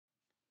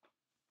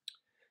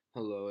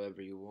Hello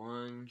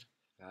everyone,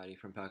 Patty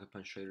from Packet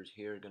Punch Traders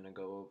here. Gonna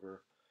go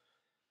over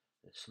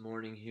this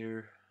morning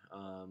here.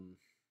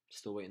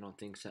 Still waiting on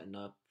things setting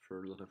up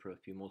for looking for a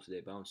few multi-day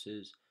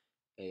bounces.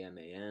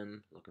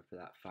 AMAM, looking for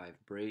that 5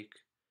 break.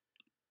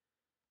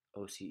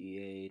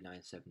 OCEA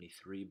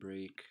 973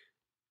 break.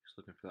 Just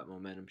looking for that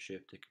momentum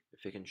shift.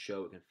 If it can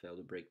show, it can fail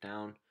to break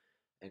down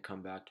and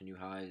come back to new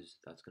highs.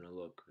 That's gonna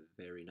look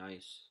very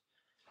nice.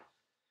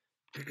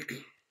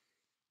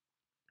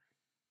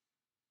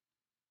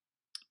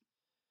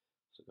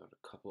 So got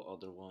a couple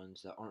other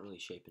ones that aren't really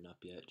shaping up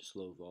yet, just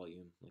low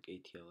volume, like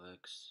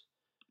ATLX.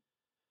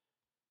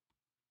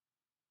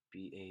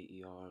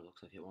 BAER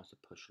looks like it wants to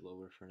push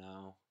lower for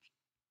now.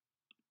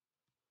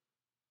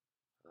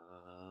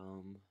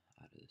 Out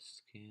of the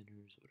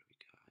scanners, what do we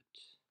got?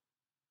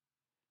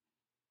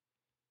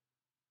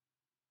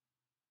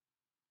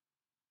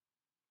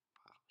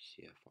 Wow,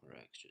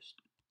 CFRX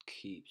just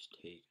keeps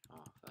taking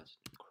off. That's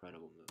an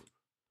incredible move.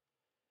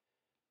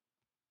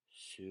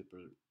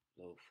 Super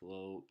low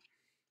float,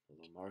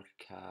 low market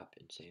cap,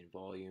 insane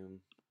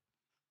volume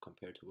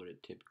compared to what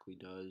it typically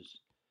does.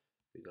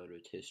 If we go to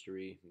its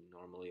history,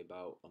 normally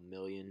about a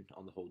million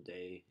on the whole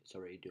day. It's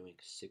already doing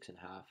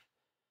 6.5.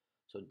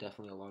 So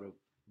definitely a lot of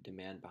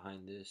demand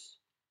behind this.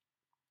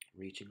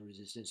 Reaching a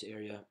resistance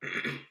area.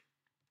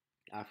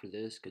 After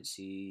this, could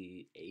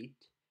see 8,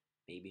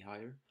 maybe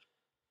higher.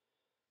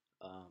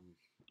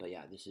 But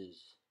yeah, this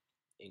is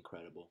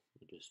incredible.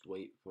 We'll just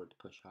wait for it to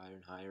push higher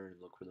and higher and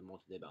look for the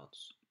multi-day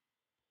bounce.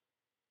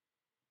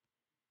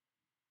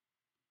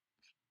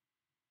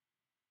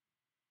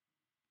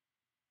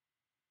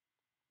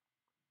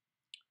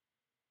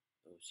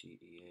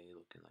 OCEA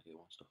looking like it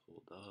wants to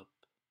hold up.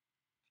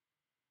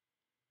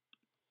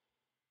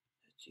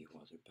 Let's see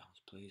what other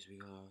bounce plays we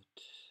got.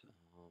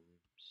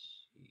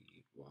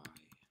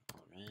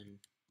 CYRN.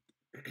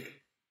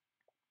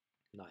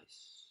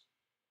 Nice.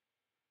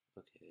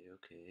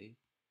 Okay.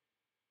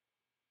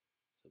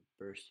 So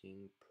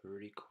bursting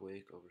pretty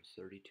quick over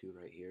 32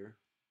 right here.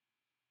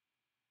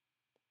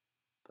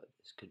 But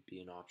this could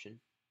be an option.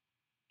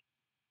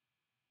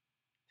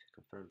 If it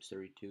confirms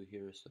 32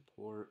 here as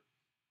support,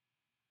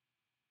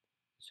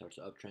 starts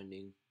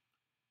uptrending,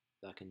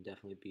 that can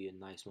definitely be a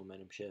nice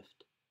momentum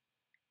shift.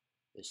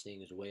 This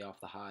thing is way off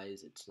the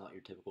highs. It's not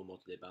your typical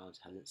multi-day bounce.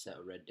 Hasn't set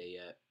a red day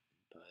yet,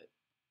 but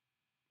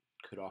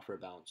could offer a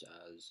bounce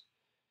as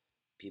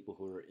people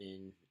who are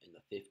in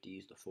the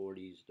 50s, the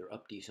 40s, they're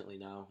up decently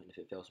now. And if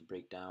it fails to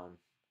break down,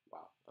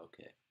 wow,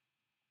 okay.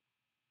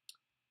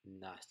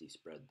 Nasty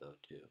spread though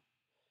too.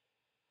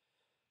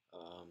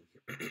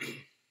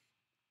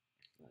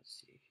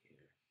 Let's see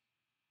here.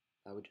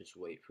 I would just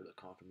wait for the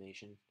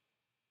confirmation.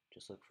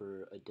 Just look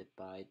for a dip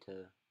buy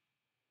to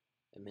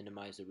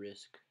minimize the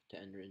risk to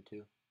enter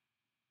into.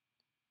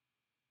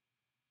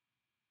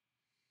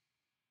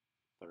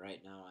 But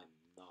right now, I'm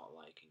not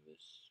liking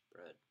this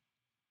spread.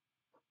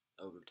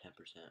 Over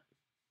 10%.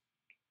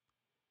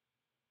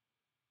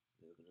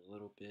 Moving a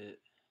little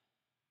bit.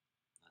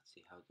 Let's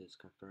see how this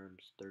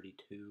confirms.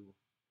 32.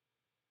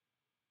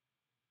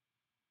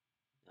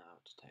 Now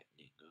it's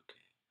tightening.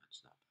 Okay,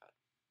 that's not bad.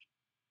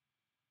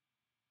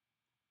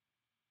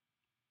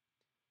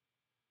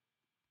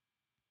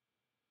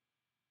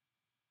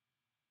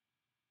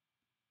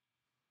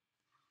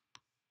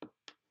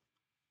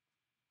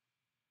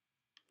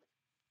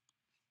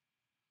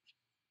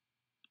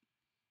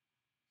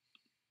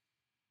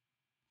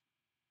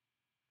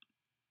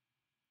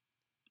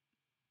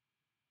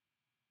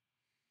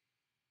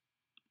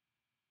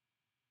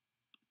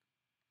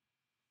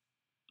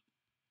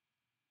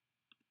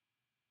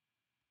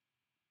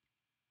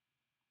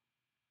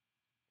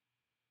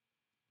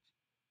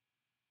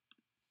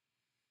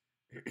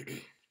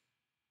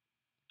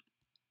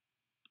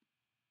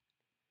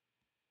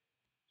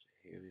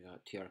 Here we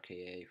got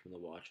TRKA from the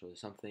watch list.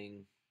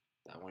 Something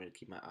that I wanted to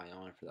keep my eye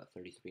on for that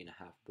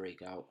 33.5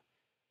 breakout.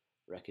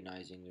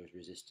 Recognizing there's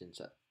resistance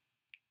at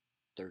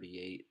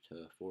 38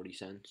 to 40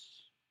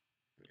 cents.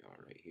 There we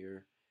are right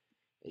here.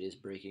 It is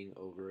breaking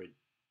over a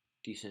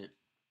decent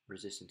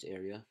resistance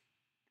area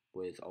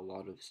with a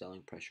lot of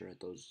selling pressure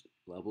at those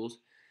levels.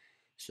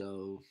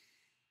 So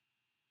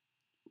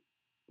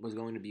was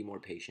going to be more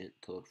patient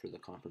to look for the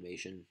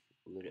confirmation.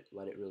 Let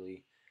it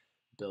really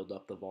build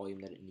up the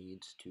volume that it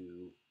needs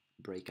to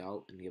break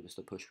out and give us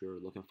the push we were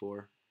looking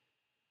for.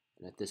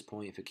 And at this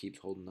point, if it keeps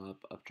holding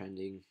up,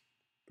 uptrending,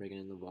 bringing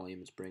in the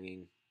volume it's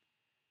bringing,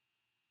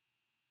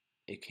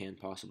 it can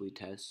possibly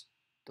test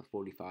the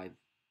 45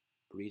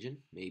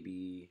 region,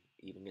 maybe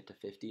even get to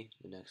 50,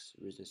 the next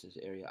resistance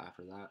area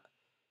after that.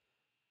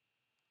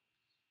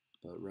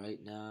 But right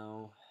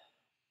now,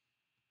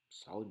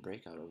 solid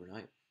breakout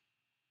overnight.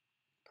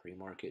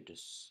 Pre-market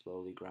just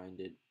slowly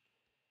grinded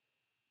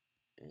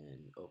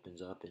and opens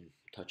up and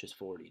touches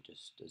 40,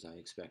 just as I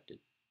expected.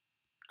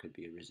 Could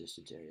be a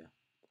resistance area.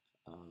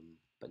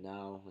 But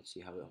now, let's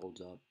see how it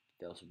holds up.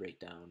 Fails to break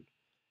down.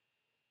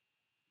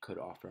 Could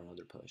offer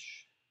another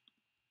push.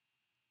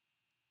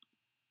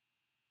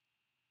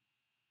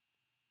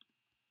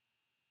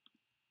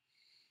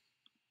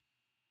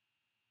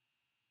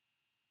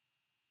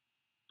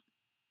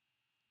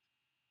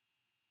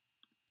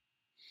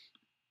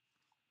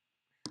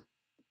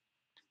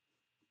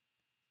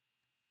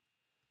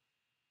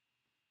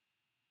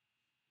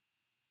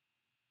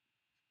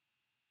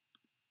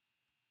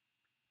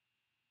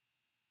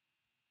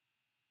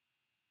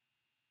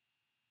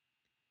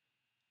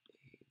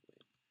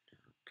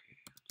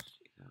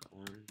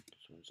 one.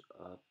 This one's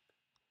up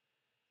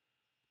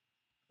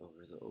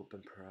over the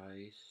open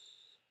price.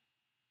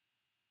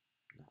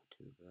 Not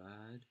too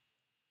bad.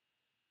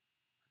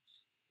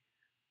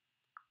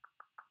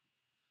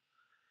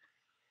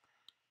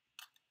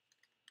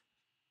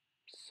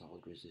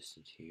 Solid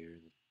resistance here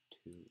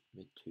in the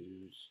mid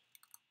twos.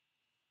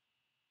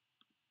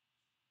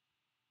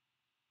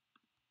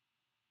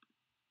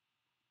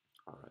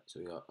 Alright, so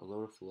we got a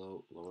lower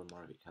float, lower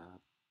market cap.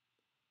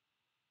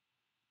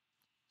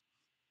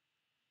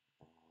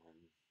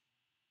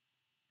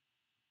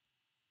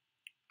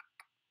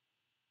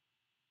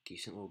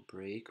 Decent little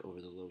break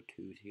over the low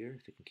twos here,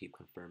 if it can keep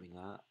confirming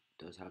that.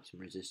 Does have some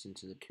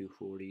resistance in the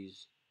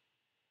 240s.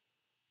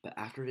 But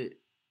after it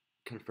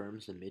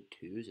confirms the mid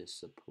twos as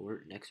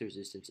support, next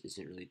resistance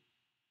isn't really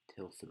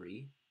till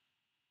 3.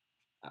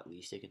 At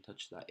least it can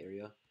touch that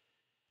area.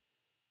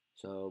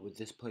 So with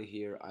this play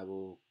here, I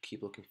will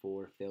keep looking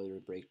for failure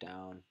to break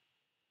down.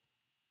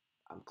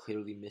 I'm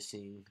clearly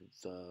missing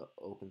the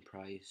open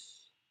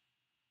price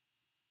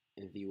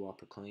and VWAP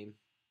per claim.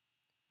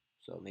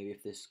 So maybe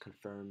if this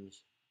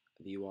confirms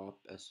VWAP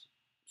as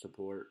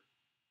support,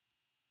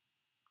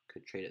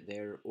 could trade it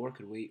there, or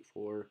could wait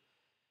for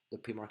the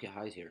pre-market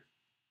highs here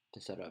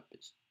to set up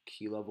its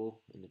key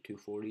level in the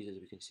 240s,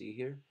 as we can see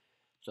here.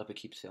 So if it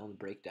keeps failing to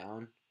break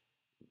down,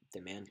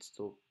 demand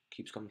still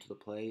keeps coming to the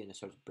play and it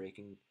starts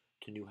breaking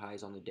to new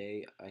highs on the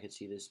day, I could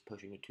see this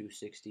pushing a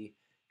 260,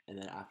 and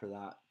then after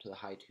that to the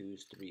high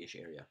twos, 3-ish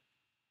area.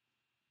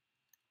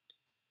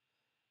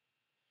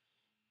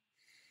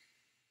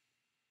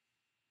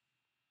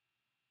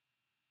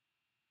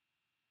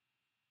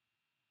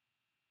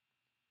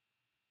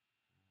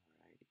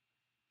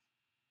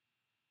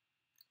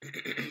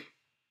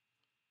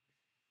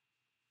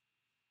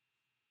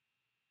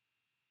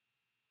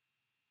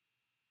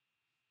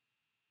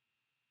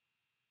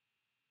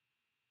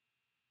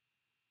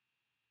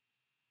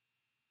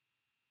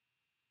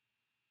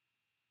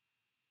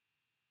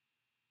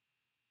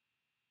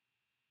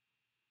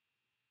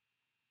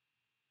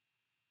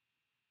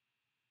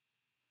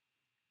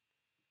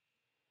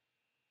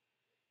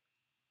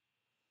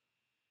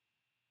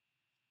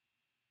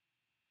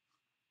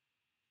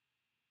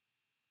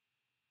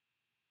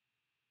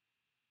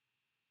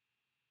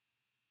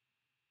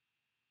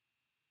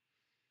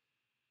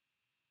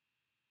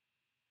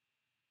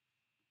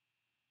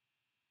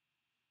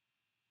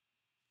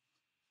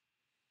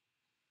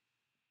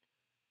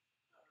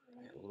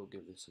 Alright. We'll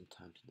give this some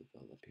time to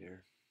develop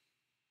here.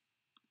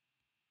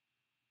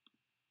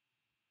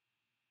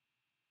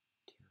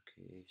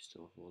 TRKA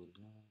still holding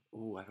on.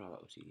 Oh, I forgot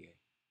about OCEA.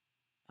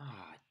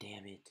 Ah,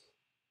 damn it.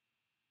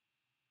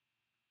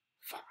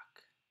 Fuck.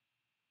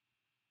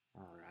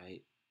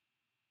 Alright.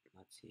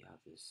 Let's see how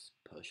this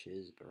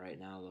pushes, but right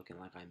now looking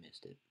like I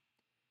missed it.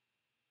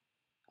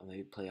 I'll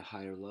maybe play a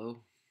higher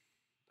low,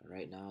 but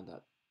right now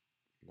that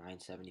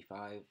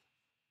 975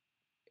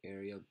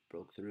 area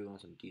broke through on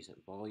some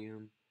decent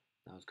volume.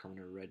 Now it's coming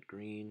to red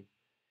green.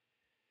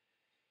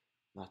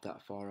 Not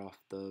that far off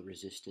the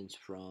resistance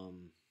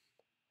from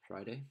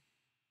Friday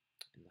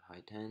in the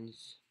high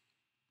 10s.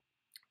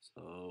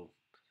 So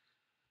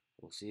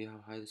we'll see how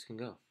high this can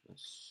go.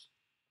 Let's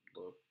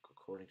look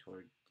according to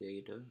our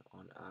data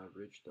on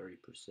average 30%.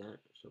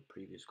 So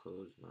previous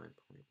close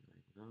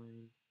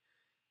 9.99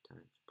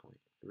 times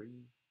 0.3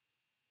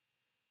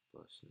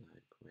 plus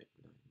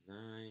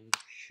 9.99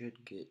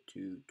 should get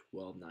to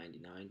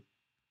 12.99,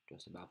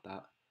 just about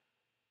that.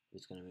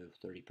 It's going to move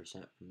 30%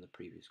 from the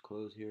previous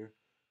close here.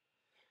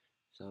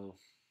 So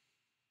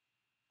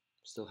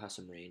still has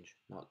some range,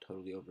 not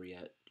totally over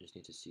yet. Just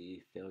need to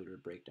see failure to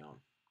break down.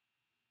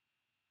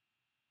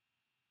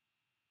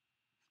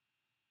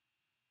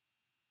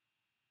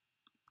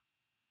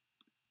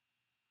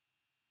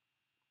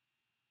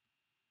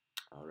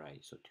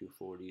 Alright, so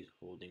 240s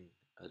holding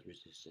as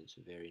resistance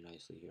very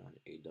nicely here on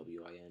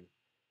AWIN.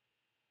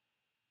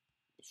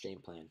 Same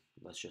plan.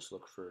 Let's just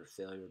look for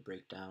failure to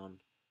break down.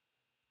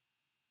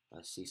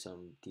 Let's see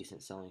some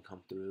decent selling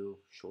come through,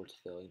 shorts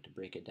failing to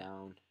break it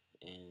down,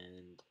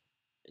 and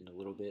in a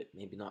little bit,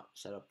 maybe not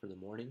set up for the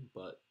morning,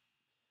 but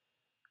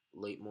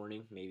late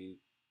morning, maybe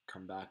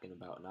come back in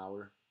about an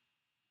hour.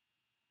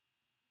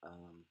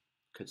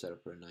 Could set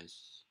up for a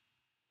nice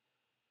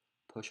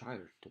push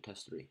higher to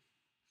test 3.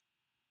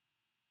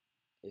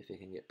 If it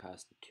can get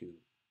past the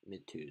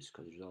mid twos,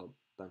 because there's a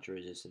bunch of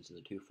resistance in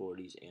the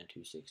 240s and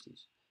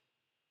 260s.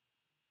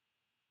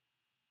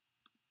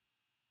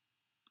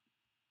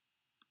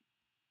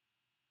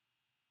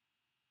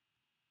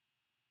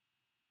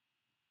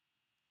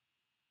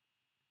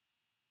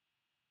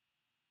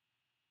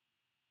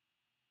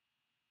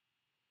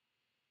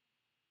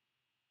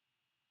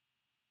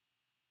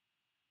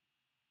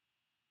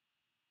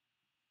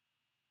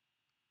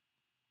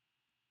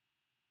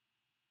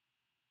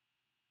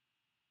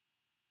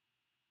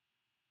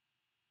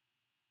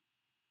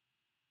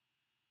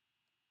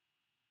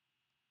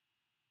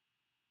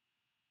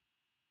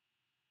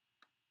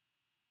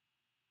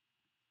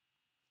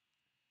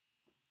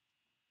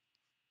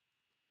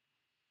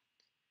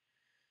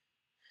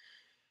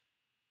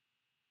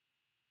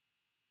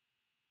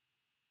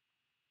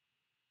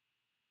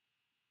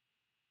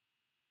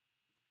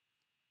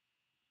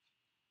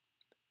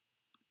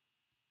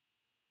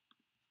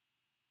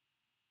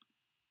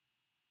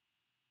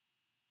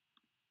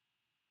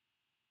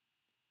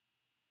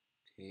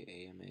 Okay,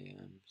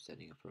 AMAM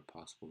setting up for a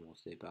possible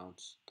multi-day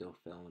bounce. Still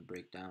fell and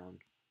breakdown.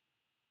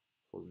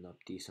 Holding up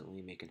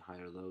decently, making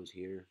higher lows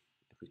here.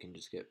 If we can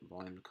just get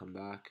volume to come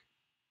back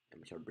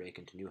and we start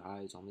breaking to new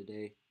highs on the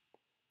day,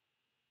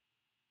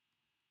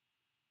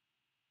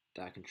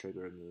 that can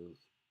trigger a move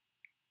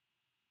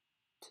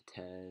to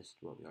test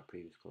what we got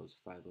previous close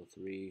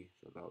 503,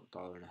 so about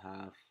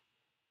 $1.50.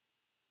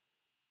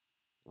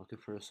 Looking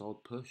for a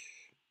solid push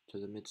to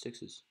the mid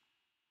sixes.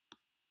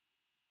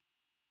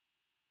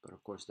 But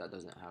of course, that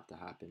doesn't have to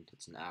happen.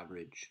 It's an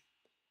average.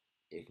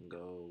 It can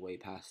go way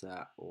past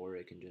that, or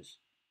it can just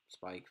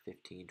spike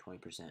 15-20%,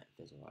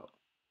 fizzle out.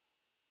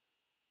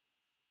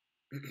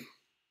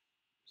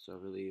 So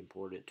really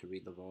important to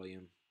read the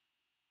volume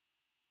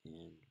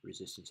and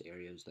resistance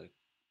areas that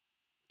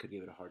could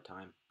give it a hard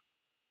time.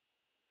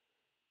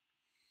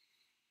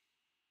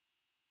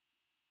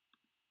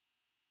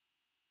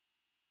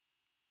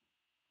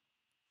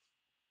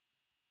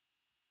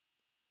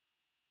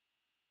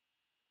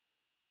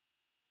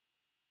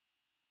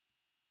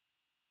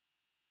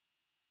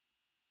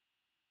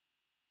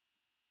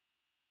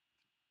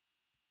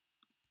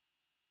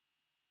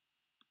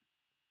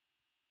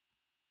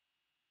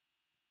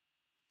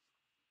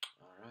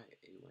 Alright,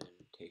 it went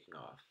taking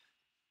off.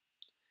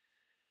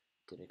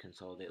 Didn't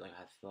consolidate like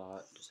I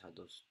thought, just had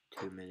those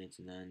 2 minutes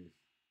and then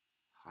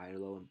higher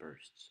low and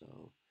burst.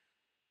 So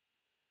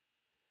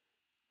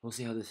we'll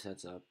see how this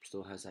sets up.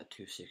 Still has that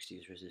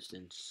 260s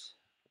resistance.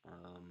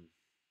 Oh,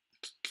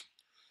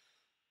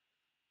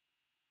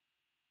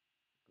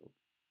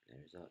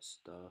 there's that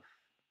stuff.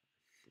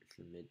 It's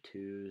the mid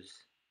twos.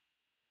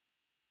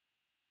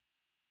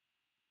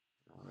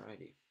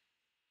 Alrighty.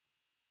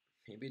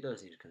 Maybe it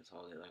does need to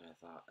consolidate like I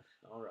thought.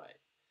 Alright.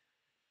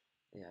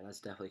 Yeah, that's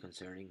definitely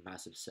concerning.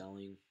 Massive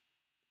selling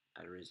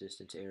at a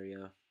resistance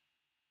area.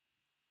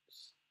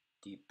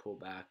 Deep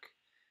pullback.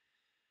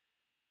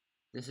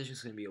 This is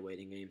just going to be a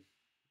waiting game.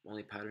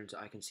 Only patterns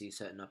I can see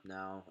setting up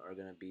now are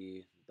going to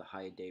be the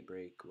high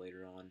daybreak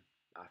later on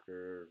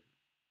after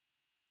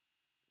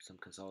some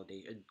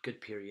consolidation. A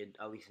good period,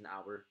 at least an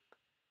hour,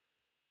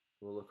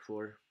 we'll look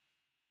for.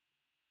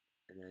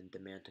 And then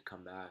demand to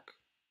come back.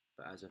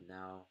 But as of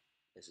now,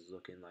 this is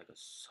looking like a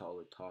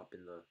solid top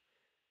in the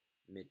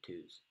mid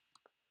twos.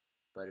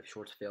 But if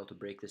shorts fail to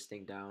break this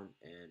thing down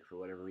and for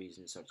whatever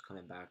reason it starts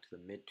coming back to the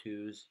mid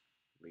twos,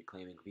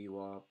 reclaiming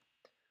VWAP,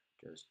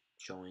 just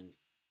showing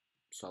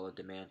solid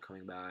demand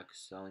coming back,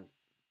 selling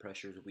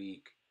pressures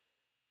weak,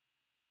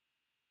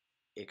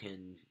 it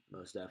can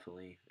most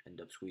definitely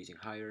end up squeezing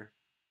higher.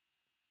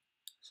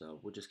 So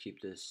we'll just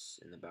keep this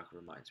in the back of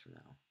our minds for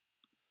now.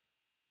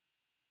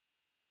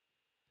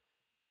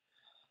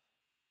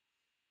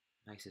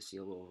 Nice to see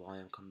a little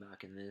volume come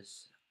back in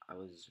this. I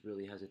was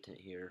really hesitant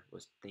here,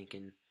 was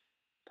thinking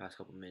past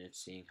couple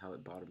minutes, seeing how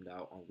it bottomed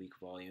out on weak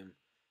volume,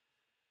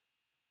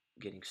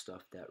 getting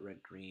stuffed at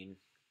red green,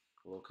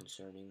 a little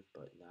concerning,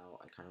 but now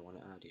I kind of want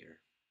to add here.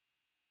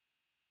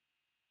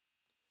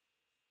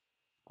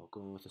 I'll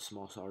go in with a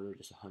small starter,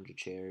 just 100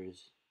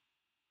 shares.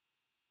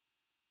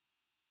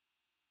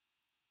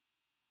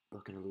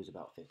 Looking to lose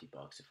about 50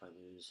 bucks if I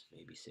lose,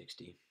 maybe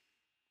 60.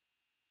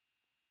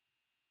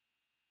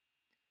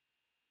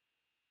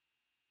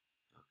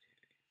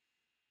 Okay,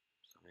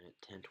 so I'm in at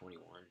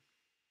 1021.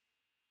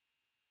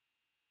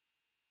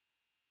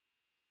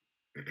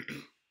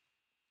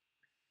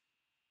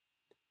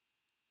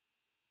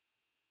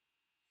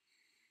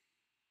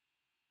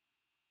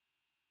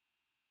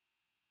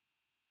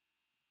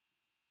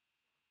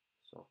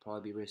 So I'll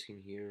probably be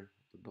risking here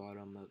at the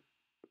bottom of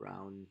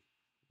around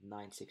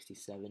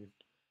 967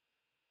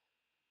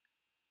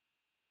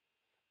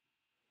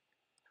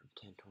 from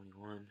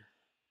 1021.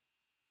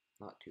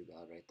 Not too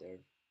bad right there.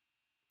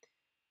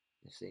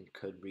 This thing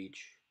could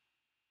reach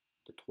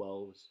the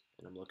 12s,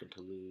 and I'm looking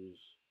to lose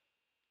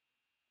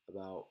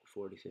about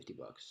 40-50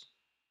 bucks.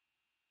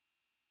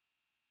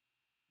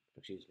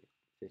 Excuse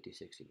me,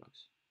 50-60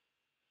 bucks.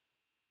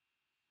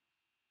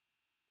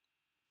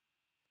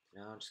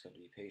 Now I'm just got to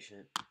be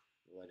patient,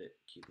 let it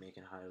keep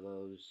making higher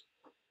lows.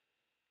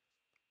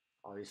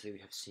 Obviously, we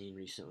have seen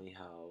recently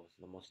how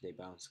the multi-day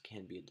bounce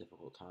can be a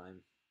difficult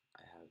time.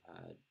 I have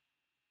had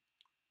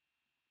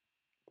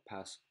the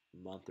past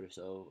month or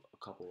so a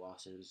couple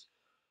losses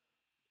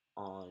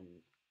on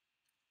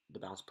the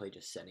bounce play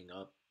just setting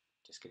up,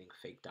 just getting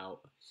faked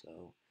out.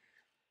 So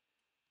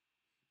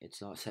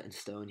it's not set in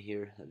stone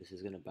here that this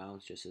is going to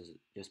bounce just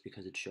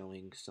because it's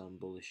showing some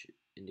bullish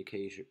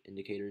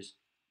indicators.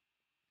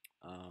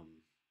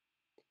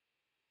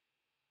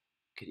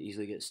 Could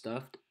easily get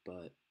stuffed,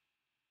 but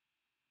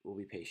we'll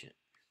be patient.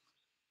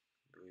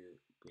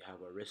 We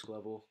have our risk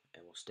level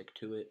and we'll stick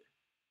to it.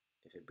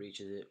 If it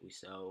breaches it, we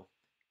sell.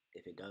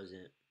 If it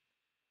doesn't,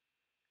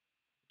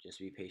 just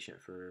be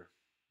patient for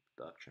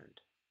the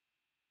uptrend.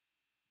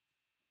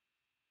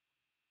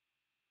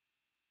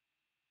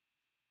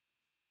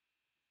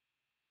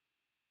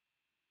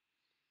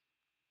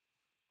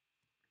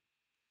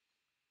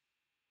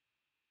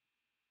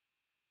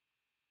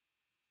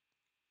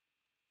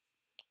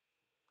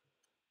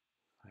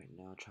 Right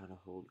now, trying to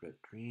hold red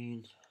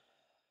green.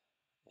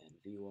 and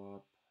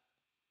VWAP.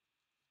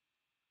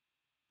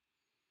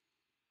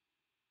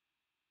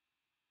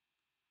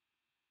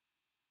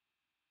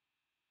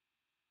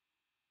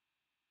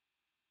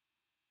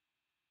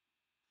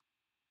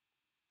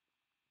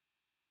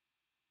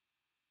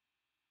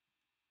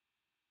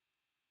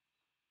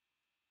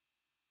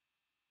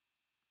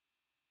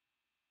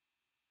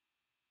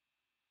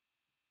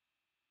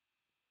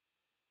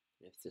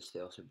 If this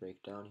fails to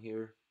break down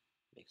here,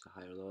 makes a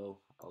higher low,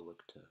 I'll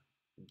look to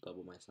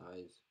double my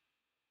size.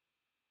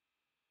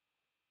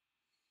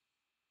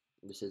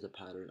 This is a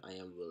pattern I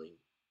am willing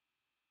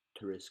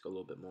to risk a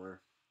little bit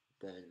more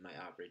than my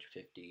average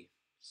 $50,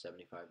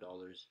 $75.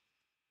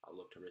 I'll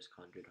look to risk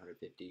 100,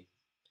 150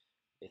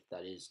 if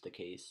that is the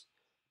case,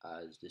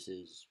 as this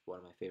is one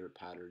of my favorite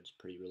patterns,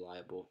 pretty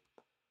reliable.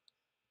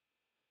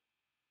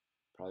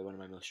 Probably one of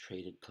my most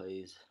traded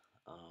plays.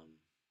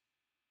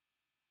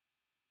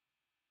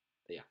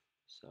 But yeah,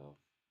 so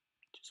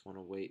just want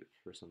to wait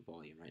for some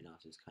volume right now.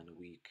 This is kind of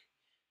weak.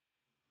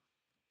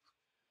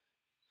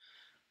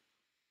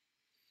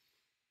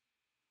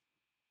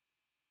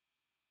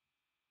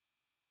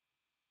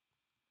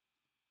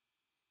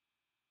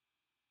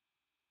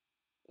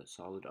 A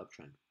solid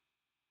uptrend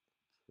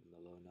from the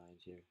low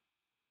nines here.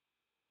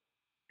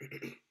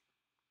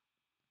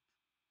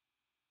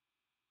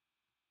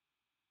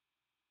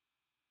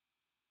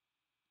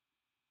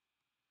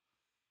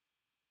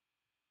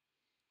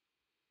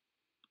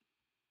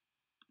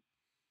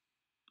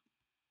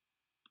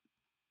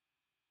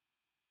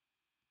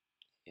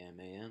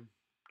 AMAM,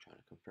 trying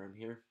to confirm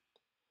here.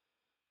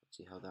 Let's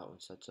see how that one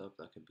sets up.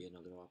 That could be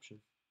another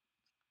option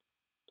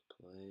to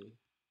play.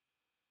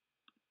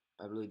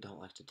 I really don't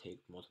like to take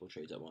multiple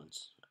trades at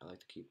once. I like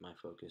to keep my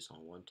focus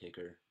on one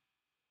ticker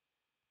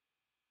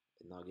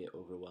and not get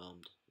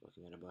overwhelmed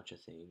looking at a bunch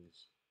of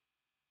things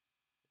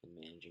and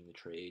managing the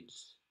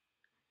trades.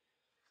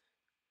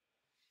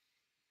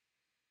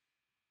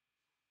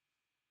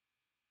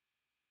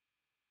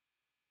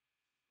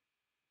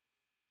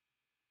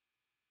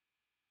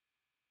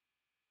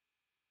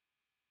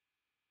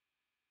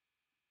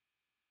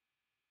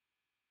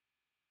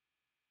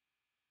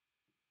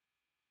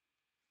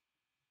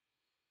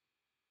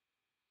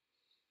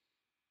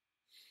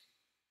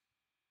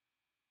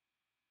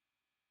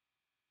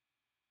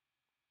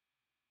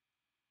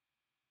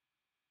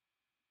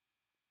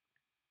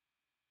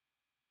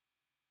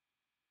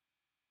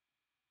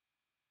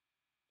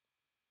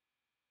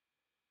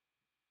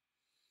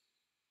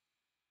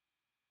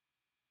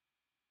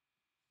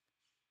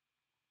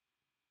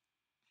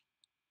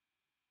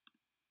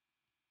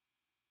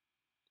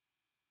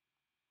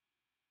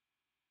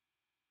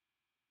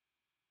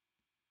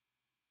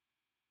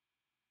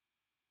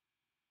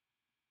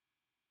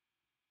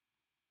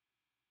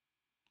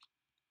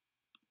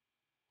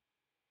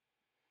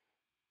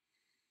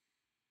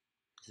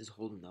 This is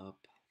holding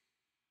up,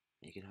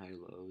 making higher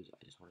lows.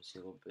 I just want to see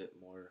a little bit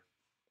more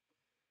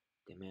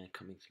demand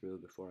coming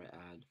through before I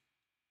add.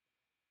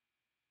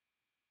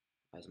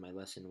 As my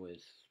lesson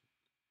with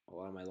a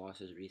lot of my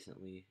losses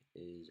recently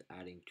is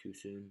adding too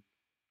soon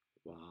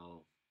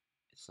while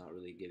it's not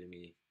really giving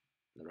me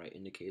the right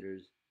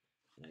indicators,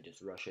 and I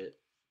just rush it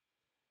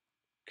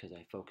because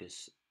I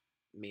focus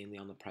mainly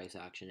on the price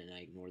action and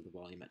I ignore the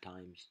volume at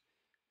times,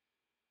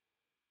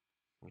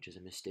 which is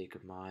a mistake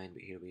of mine.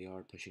 But here we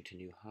are pushing to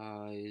new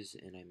highs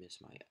and I miss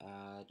my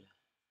ad.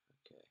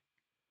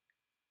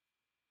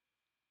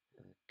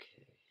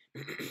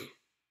 Okay.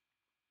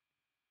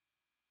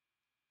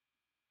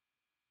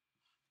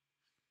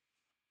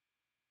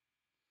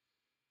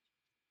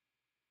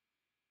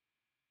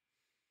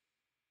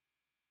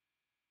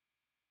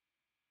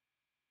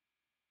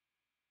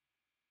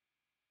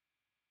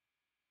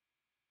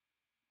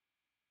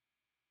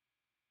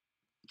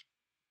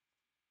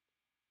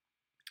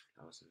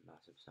 That was some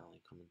massive selling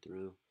coming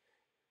through.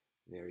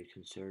 Very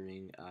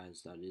concerning,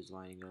 as that is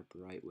lining up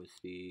right with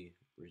the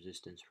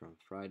resistance from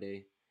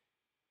Friday,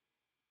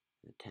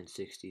 the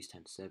 1060s,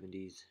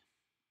 1070s.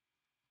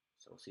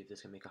 So we'll see if this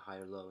can make a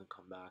higher low and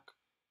come back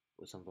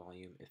with some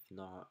volume. If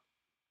not,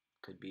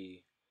 could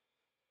be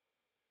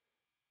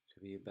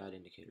a bad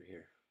indicator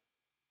here.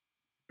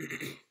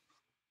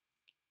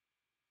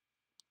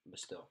 But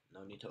still,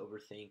 no need to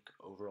overthink.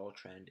 Overall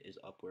trend is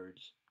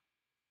upwards.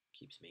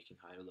 Keeps making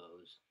higher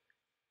lows.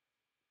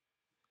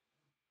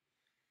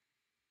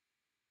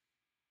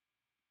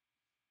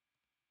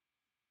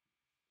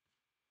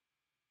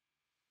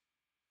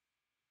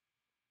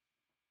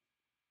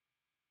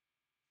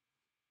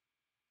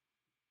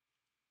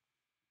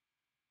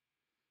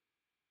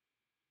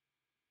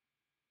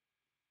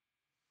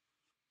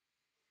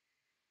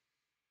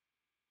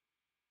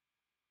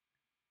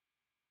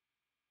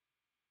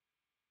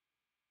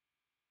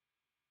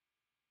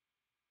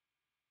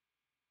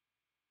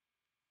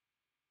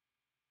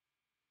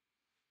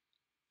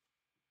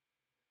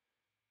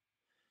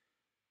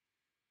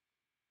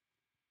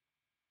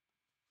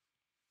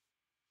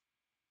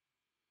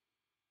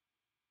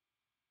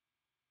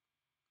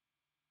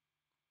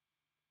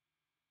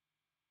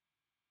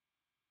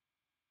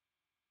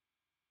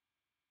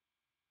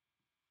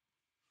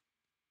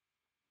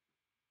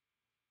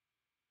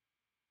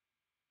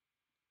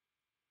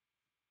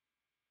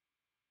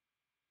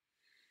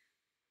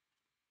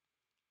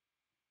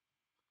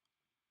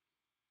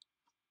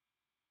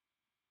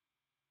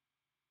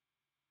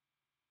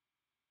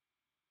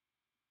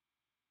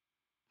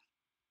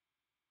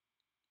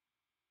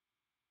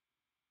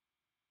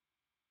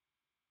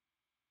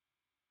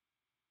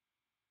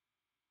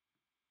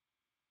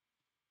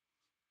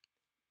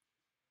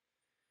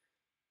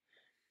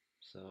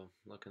 So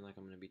looking like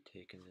I'm going to be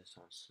taking this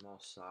on small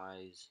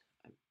size.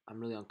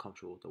 I'm really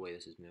uncomfortable with the way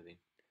this is moving.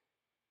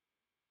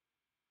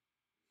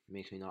 It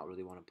makes me not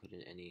really want to put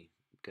in any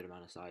good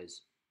amount of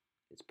size.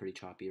 It's pretty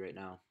choppy right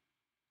now.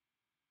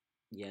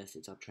 Yes,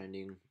 it's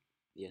uptrending.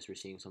 Yes, we're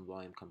seeing some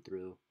volume come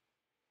through.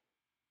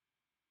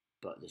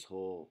 But this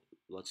whole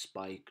let's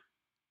spike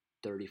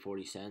 30,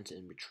 40 cents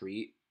and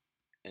retreat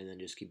and then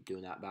just keep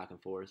doing that back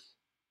and forth.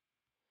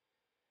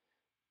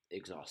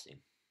 Exhausting.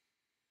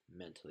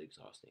 Mentally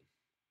exhausting.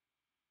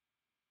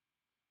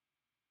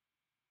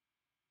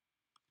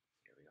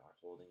 Here we are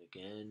holding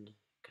again.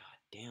 God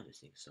damn, this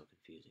thing's so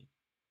confusing.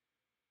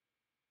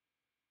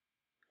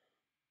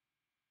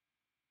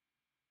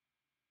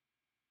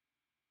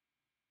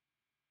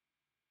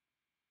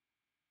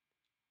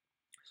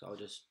 So I'll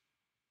just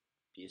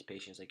be as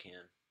patient as I can.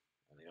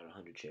 Only got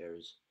 100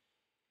 shares.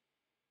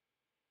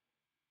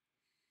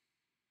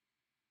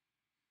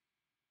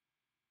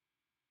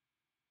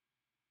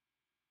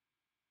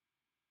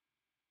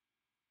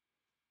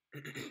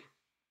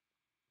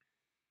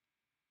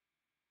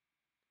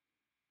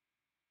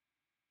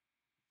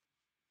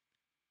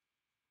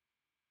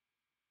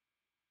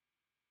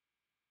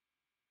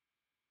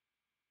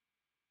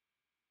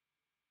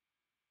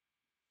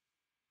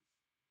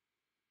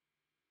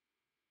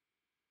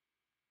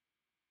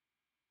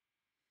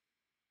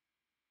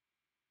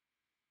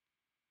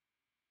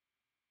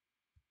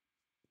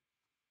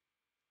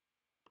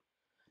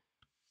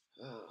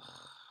 Ugh,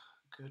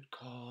 good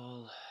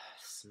call.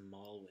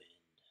 Small win.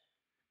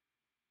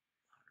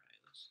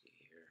 Alright, let's see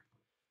here.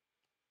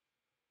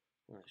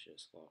 Let's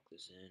just lock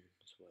this in.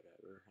 It's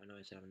whatever. I know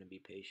it's having to be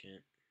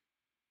patient.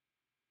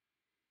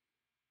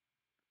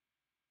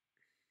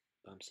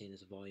 I'm seeing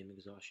this volume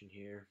exhaustion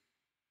here.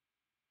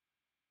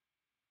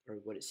 Or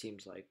what it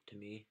seems like to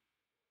me.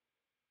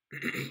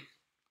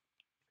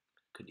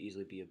 Could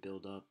easily be a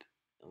build up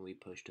and we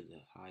push to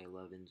the high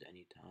 11s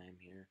anytime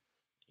here,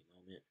 any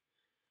moment.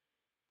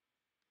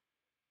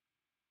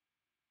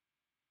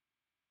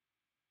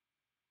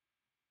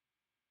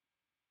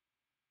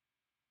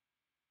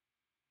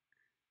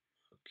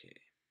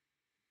 Okay,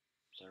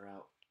 so we're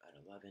out at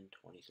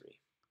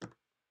 11.23.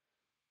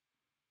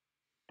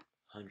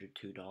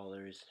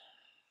 $102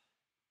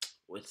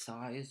 with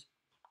size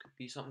could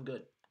be something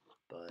good,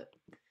 but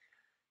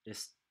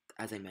just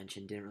as I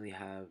mentioned, didn't really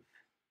have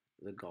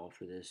the gall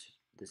for this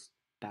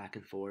back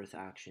and forth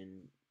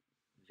action.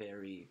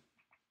 Very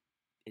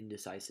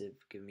indecisive,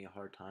 giving me a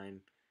hard time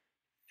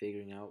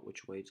figuring out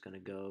which way it's going to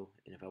go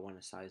and if I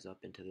want to size up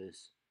into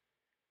this.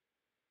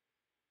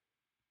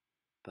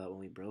 But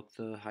when we broke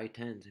the high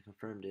 10s and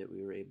confirmed it,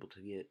 we were able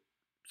to get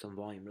some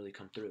volume really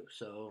come through.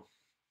 So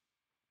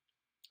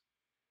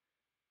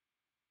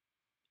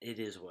it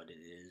is what it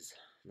is.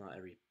 Not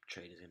every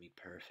trade is going to be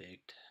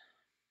perfect.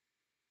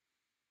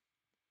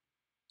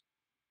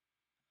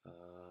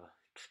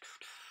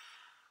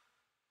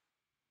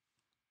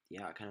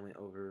 Yeah, I kind of went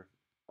over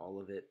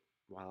all of it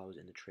while I was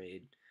in the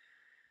trade.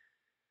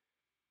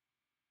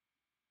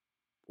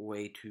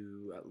 Way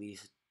to at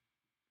least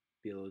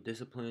be a little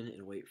disciplined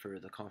and wait for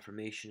the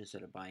confirmation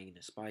instead of buying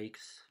into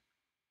spikes.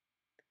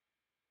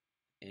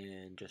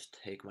 And just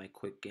take my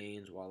quick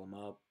gains while I'm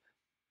up,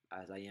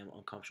 as I am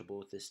uncomfortable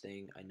with this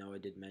thing. I know I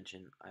did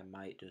mention I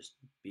might just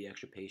be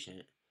extra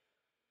patient,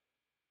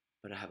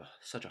 but I have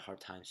such a hard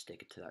time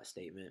sticking to that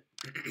statement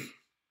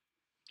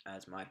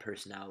as my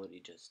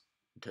personality just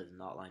does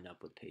not line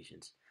up with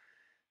patience.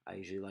 I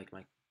usually like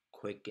my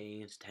quick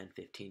gains,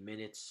 10-15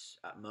 minutes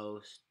at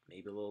most,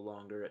 maybe a little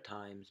longer at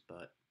times,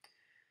 but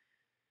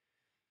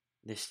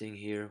this thing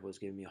here was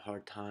giving me a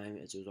hard time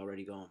as it was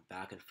already going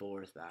back and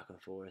forth, back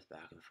and forth,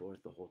 back and forth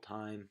the whole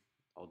time.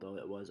 Although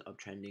it was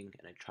uptrending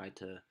and I tried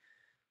to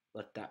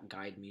let that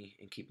guide me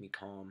and keep me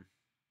calm,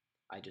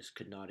 I just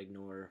could not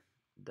ignore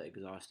the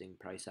exhausting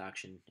price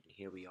action. And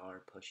here we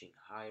are pushing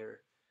higher.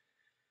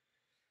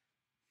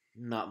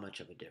 Not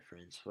much of a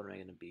difference. What am I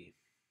going to be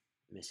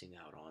missing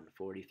out on?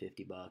 40,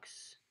 50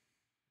 bucks.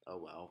 Oh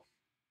well.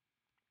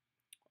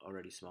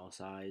 Already small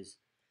size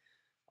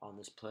on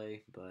this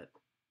play, but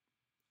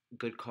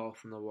good call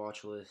from the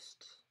watch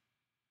list.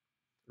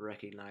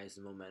 Recognize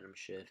the momentum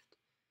shift.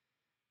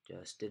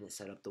 Just didn't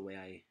set up the way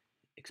I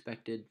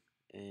expected,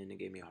 and it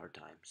gave me a hard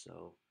time.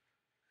 So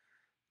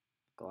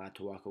glad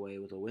to walk away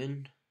with a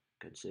win,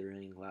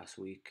 considering last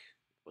week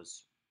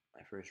was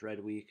my first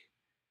red week.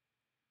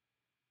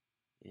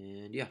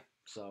 And yeah,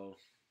 so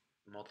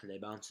multi-day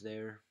bounce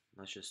there.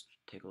 Let's just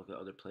take a look at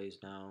other plays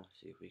now,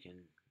 see if we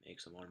can make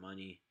some more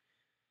money.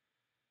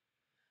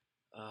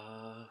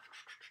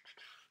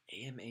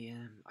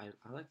 AMAM, I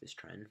like this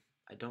trend.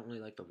 I don't really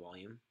like the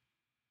volume,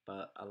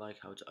 but I like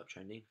how it's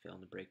uptrending,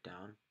 failing to break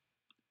down.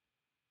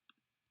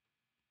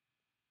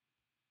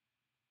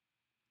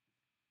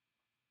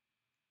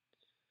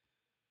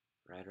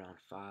 Right around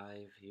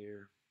 5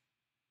 here,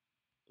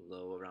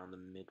 low around the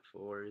mid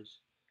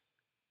 4s.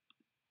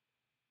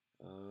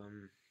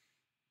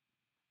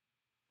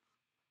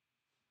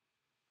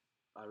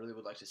 I really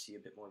would like to see a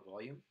bit more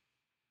volume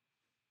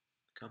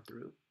come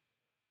through,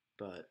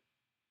 but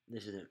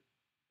this isn't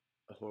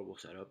a horrible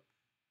setup.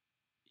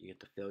 You get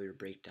the failure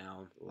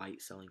breakdown,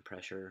 light selling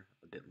pressure,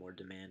 a bit more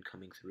demand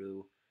coming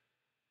through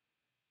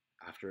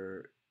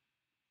after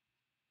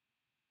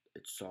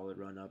its solid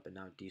run up and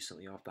now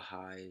decently off the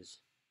highs.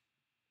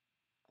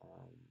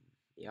 Um,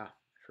 yeah,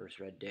 first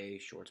red day,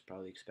 shorts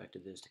probably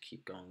expected this to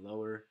keep going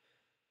lower,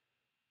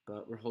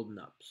 but we're holding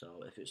up.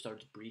 So if it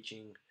starts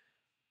breaching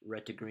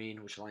red to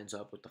green, which lines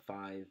up with the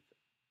 $5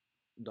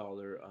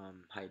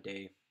 high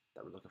day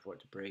that we're looking for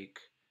it to break,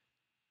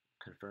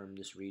 confirm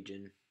this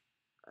region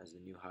as the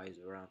new high is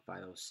around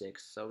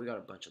 506. So we got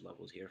a bunch of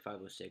levels here: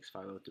 506,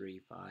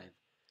 503, 5.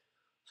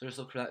 So just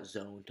look for that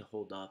zone to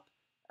hold up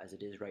as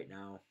it is right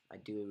now.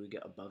 Ideally, we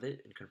get above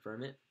it and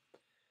confirm it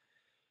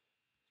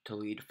to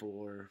lead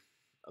for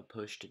a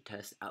push to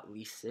test at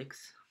least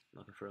 6.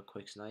 Looking for a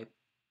quick snipe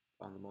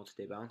on the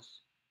multi-day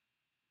bounce.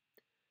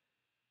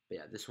 But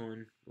yeah, this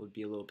one would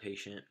be a little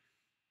patient.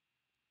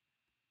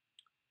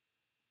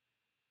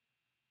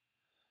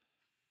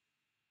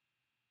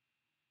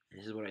 And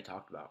this is what I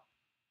talked about.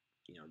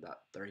 You know, that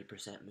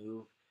 30%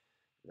 move,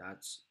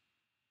 that's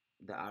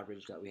the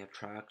average that we have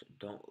tracked.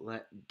 Don't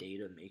let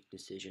data make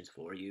decisions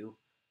for you.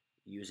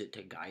 Use it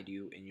to guide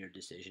you in your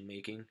decision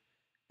making.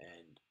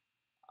 And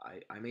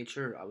I made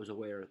sure I was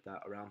aware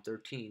that around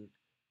 13,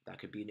 that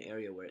could be an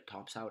area where it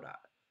tops out at.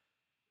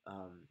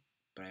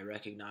 But I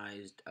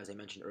recognized, as I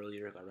mentioned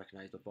earlier, I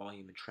recognized the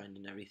volume and trend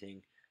and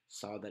everything.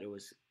 Saw that it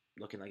was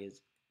looking like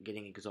it's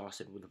getting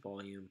exhausted with the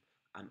volume.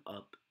 I'm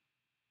up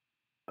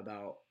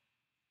about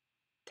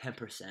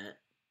 10%,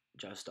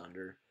 just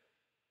under,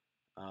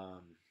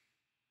 um,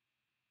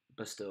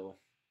 but still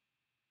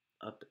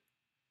up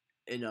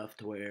enough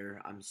to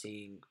where I'm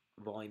seeing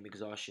volume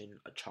exhaustion,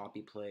 a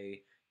choppy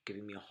play,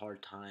 giving me a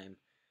hard time.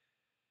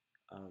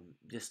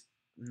 Just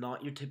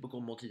not your typical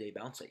multi-day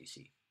bounce that you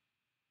see.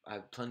 I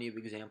have plenty of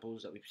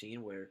examples that we've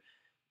seen where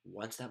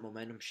once that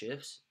momentum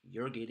shifts,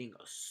 you're getting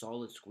a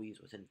solid squeeze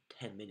within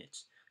 10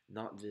 minutes,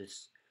 not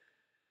this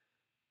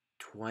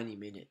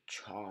 20-minute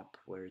chop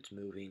where it's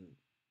moving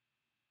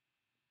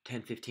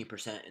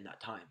 10-15% in that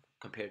time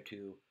compared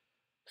to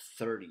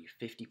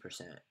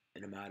 30-50%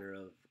 in a matter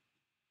of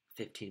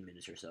 15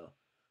 minutes or so.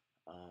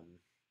 Um,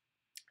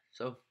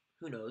 so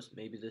who knows?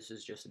 Maybe this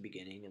is just the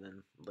beginning, and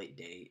then late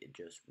day it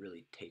just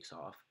really takes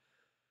off.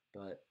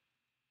 But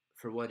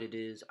for what it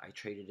is, I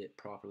traded it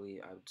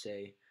properly, I would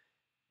say,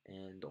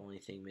 and the only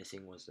thing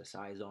missing was the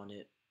size on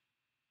it,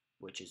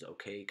 which is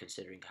okay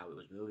considering how it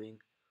was moving.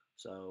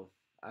 So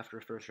after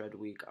a first red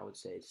week, I would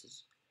say this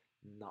is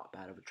not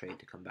bad of a trade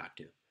to come back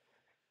to.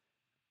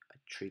 I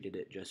treated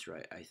it just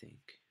right, I think.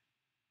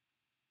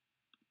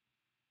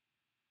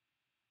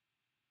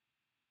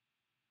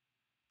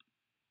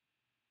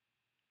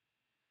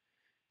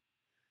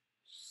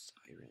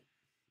 Siren.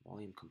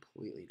 Volume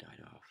completely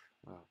died off.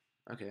 Wow.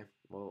 Okay.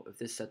 Well, if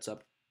this sets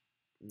up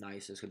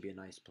nice, this could be a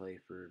nice play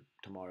for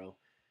tomorrow.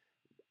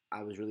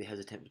 I was really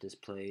hesitant with this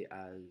play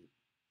as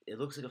it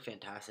looks like a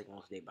fantastic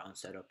multi-day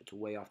bounce setup. It's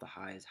way off the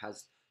highs,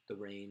 has the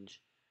range,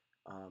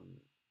 um,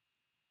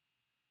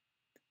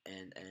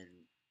 and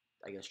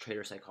I guess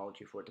trader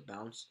psychology for it to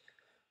bounce.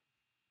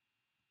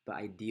 But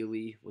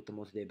ideally, with the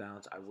multi-day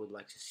bounce, I would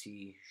like to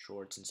see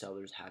shorts and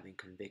sellers having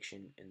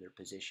conviction in their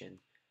position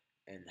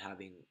and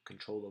having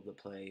control of the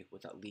play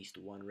with at least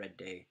one red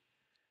day.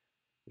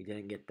 We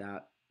didn't get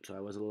that, so I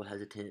was a little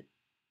hesitant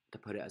to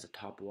put it as a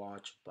top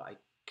watch, but I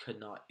could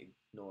not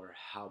ignore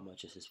how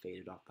much this has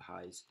faded off the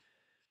highs.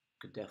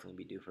 Could definitely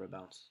be due for a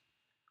bounce.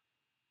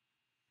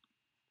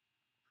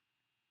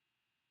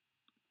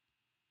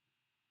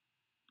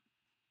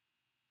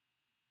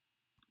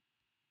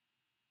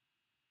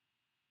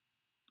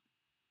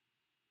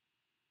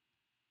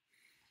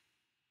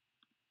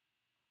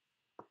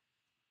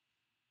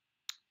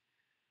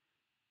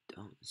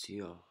 Don't see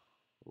a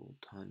whole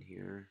ton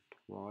here to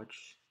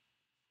watch.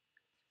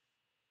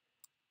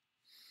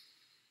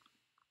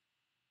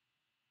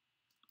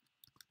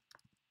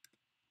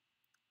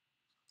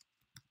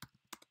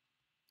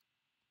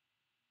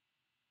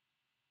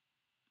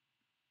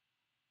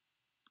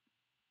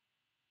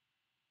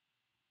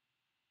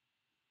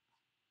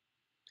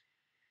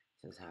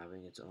 Says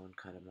having its own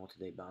kind of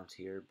multi-day bounce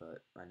here,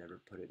 but I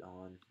never put it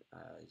on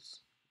as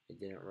it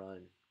didn't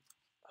run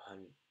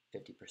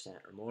 150%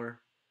 or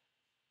more.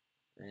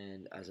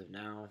 And as of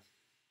now,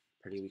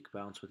 pretty weak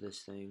bounce with this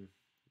thing.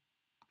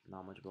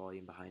 Not much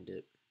volume behind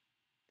it.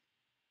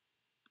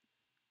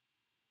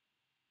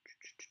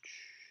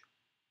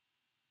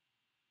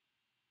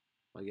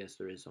 I guess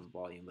there is some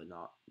volume, but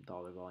not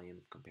dollar volume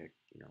compared,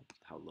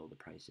 how low the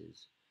price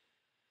is.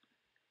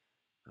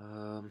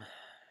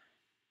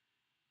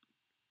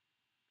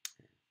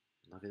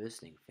 Look at this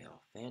thing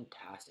fail.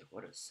 Fantastic.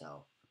 What a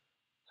sell.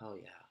 Hell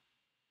yeah.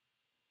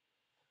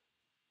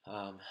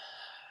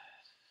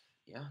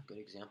 Yeah, good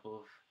example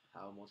of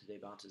how multi-day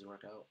bounces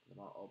work out. They're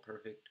not all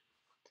perfect.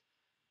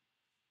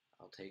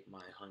 I'll take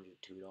my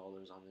 $102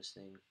 on this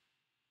thing.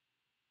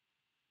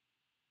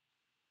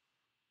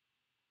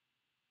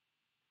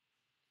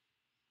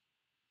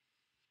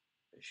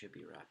 It should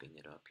be wrapping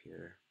it up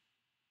here.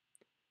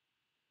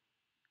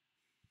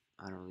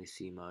 I don't really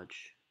see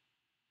much.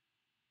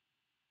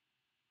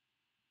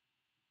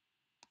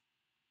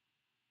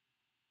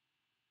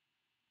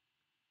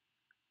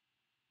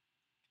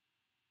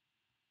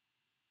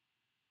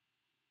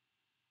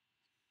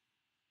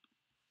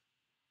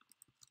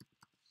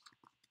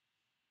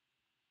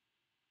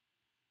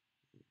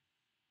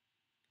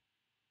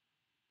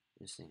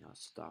 This thing got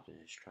stopped in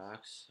its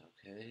tracks.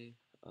 Okay.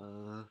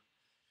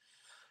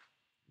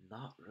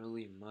 Not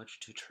really much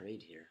to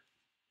trade here.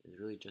 It's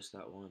really just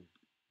that one.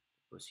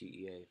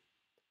 OCEA.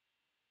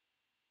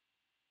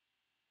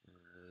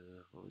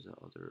 What was that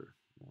other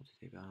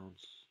multi-day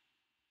bounce?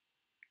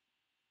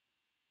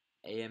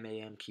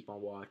 AMAM, keep on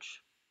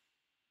watch.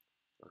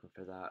 Looking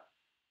for that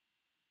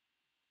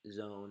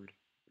zone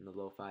in the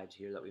low fives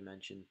here that we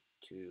mentioned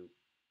to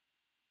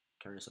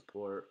turn to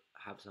support,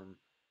 have some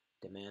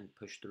demand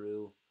push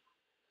through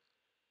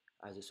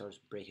as it starts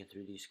breaking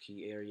through these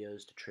key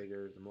areas to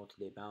trigger the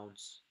multi-day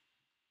bounce.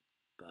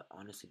 But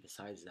honestly,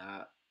 besides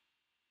that,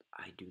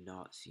 I do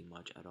not see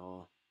much at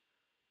all.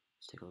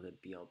 Let's take a look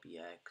at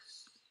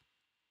BLBX.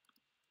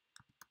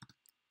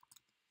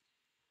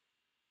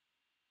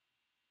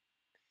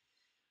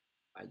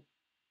 I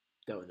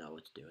don't know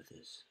what to do with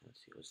this. Let's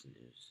see what's the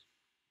news.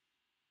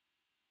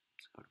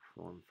 It's got a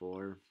form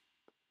 4.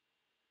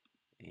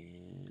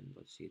 And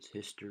let's see its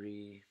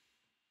history.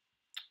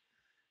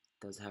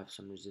 It does have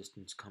some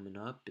resistance coming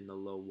up in the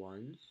low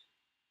ones.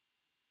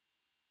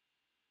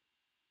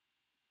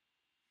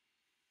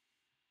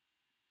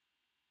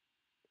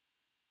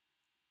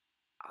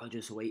 I'll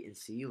just wait and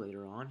see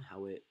later on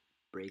how it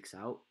breaks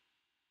out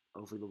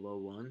over the low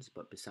ones.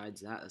 But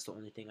besides that, that's the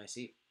only thing I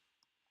see.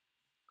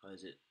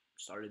 Because it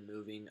started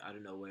moving out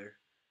of nowhere.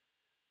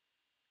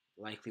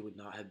 Likely would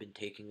not have been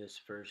taking this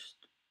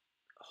first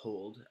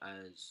hold,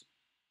 as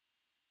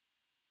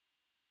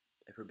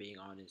if we're being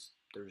honest,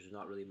 there's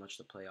not really much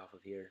to play off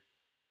of here.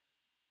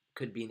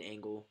 Could be an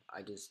angle.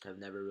 I just have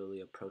never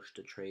really approached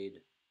a trade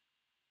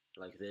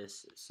like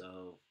this.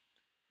 So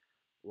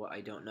what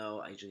I don't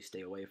know, I usually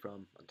stay away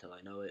from until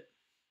I know it.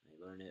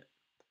 I learn it.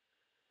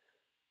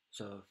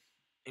 So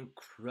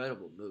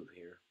incredible move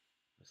here,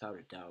 without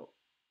a doubt.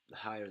 The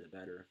higher the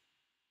better.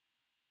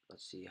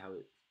 Let's see how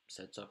it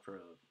sets up for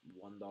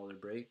a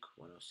 $1 break,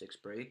 106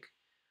 break.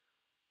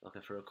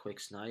 Looking for a quick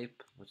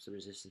snipe. What's the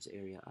resistance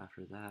area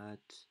after that?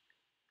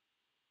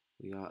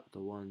 We got the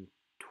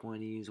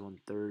 120s,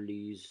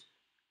 130s,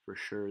 for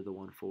sure the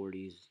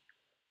 140s.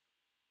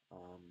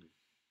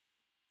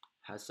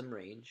 Has some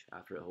range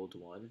after it holds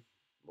 1.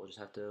 We'll just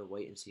have to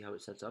wait and see how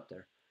it sets up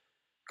there.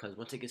 Because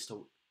once it gets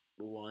to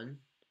 1,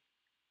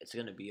 it's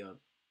going to be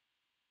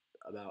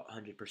about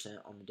 100%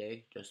 on the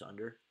day, just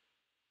under.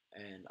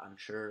 And I'm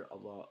sure a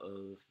lot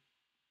of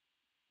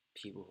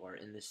people who are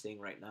in this thing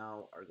right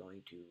now are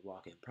going to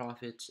lock in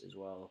profits, as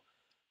well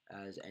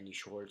as any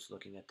shorts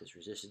looking at this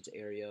resistance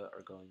area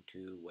are going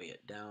to weigh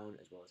it down,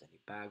 as well as any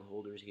bag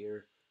holders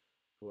here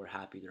who are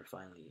happy they're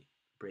finally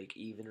break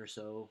even or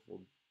so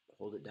will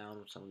hold it down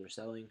with some of their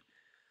selling.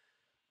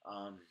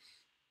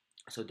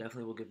 So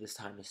definitely we'll give this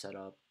time to set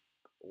up,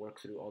 work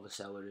through all the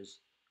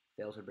sellers,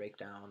 fail to break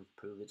down,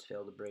 prove it's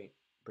failed to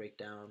break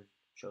down,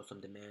 show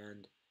some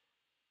demand,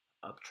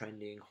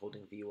 uptrending,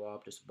 holding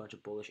VWAP, just a bunch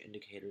of bullish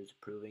indicators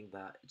proving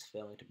that it's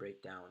failing to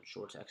break down.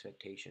 Shorts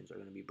expectations are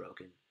going to be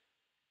broken.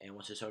 And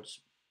once it starts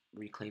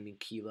reclaiming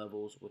key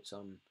levels with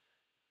some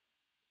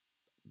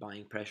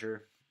buying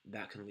pressure,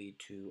 that can lead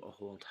to a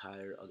whole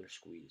entire other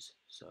squeeze.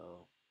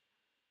 So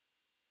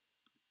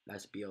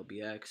that's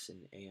BLBX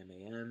and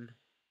AMAM.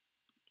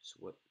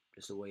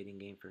 Just a waiting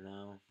game for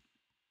now.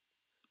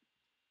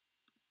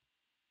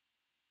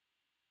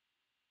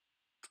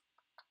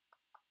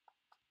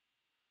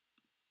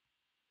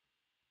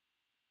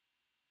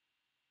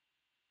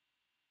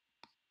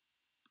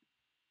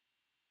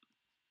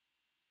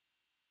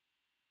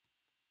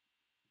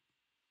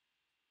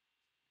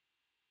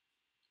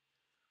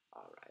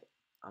 Alright,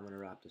 I'm going to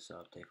wrap this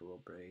up, take a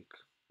little break.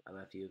 I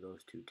left you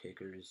those two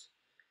tickers.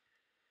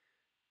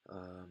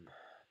 Oh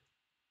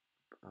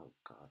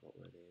god, what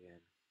were they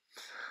again?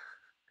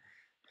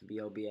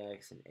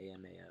 BLBX and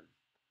AMAM.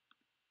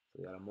 So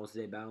we got a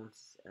multi-day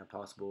bounce and a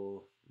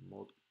possible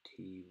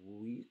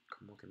multi-week,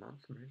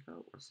 multi-month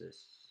breakout. What's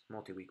this?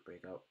 Multi-week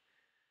breakout.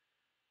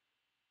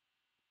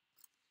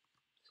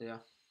 So yeah,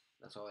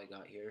 that's all I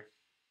got here,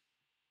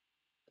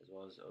 as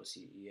well as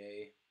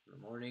OCEA in the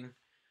morning.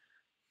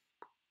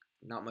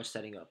 Not much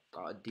setting up.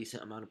 Got a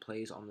decent amount of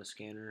plays on the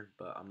scanner,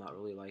 but I'm not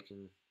really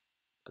liking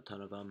a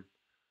ton of them.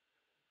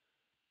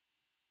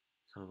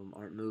 Some of them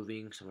aren't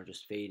moving, some are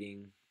just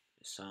fading,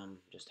 some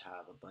just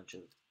have a bunch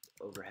of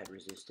overhead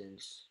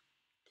resistance.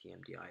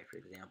 TMDI, for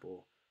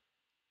example,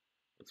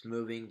 it's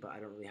moving, but I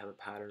don't really have a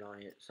pattern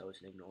on it, so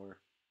it's an ignore.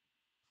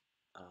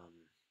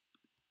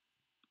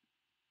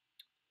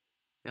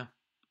 Yeah,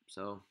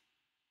 so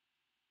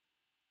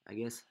I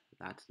guess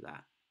that's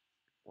that.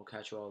 We'll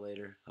catch you all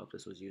later. Hope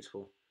this was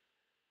useful.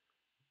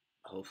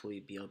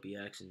 Hopefully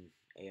BLBX and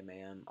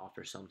AMAM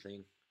offer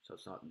something, so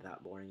it's not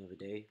that boring of a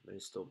day, but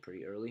it's still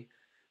pretty early.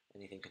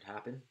 Anything could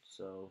happen,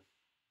 so